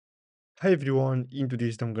Hi everyone, in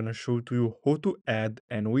today's I'm gonna show to you how to add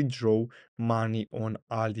and withdraw money on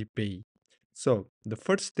Alipay. So the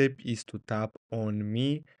first step is to tap on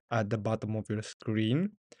me at the bottom of your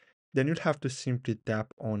screen. Then you'll have to simply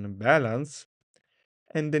tap on balance,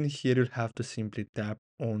 and then here you'll have to simply tap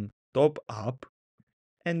on top up,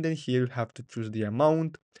 and then here you'll have to choose the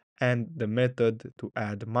amount and the method to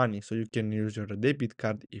add money. So you can use your debit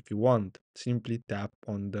card if you want. Simply tap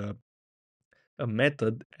on the a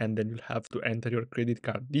method and then you'll have to enter your credit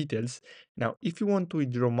card details. Now, if you want to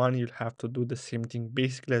withdraw money, you'll have to do the same thing.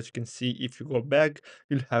 Basically, as you can see, if you go back,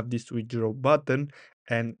 you'll have this withdraw button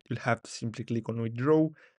and you'll have to simply click on withdraw,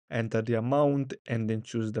 enter the amount, and then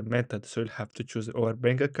choose the method. So you'll have to choose our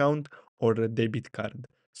bank account or a debit card.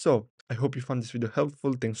 So I hope you found this video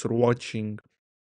helpful. Thanks for watching.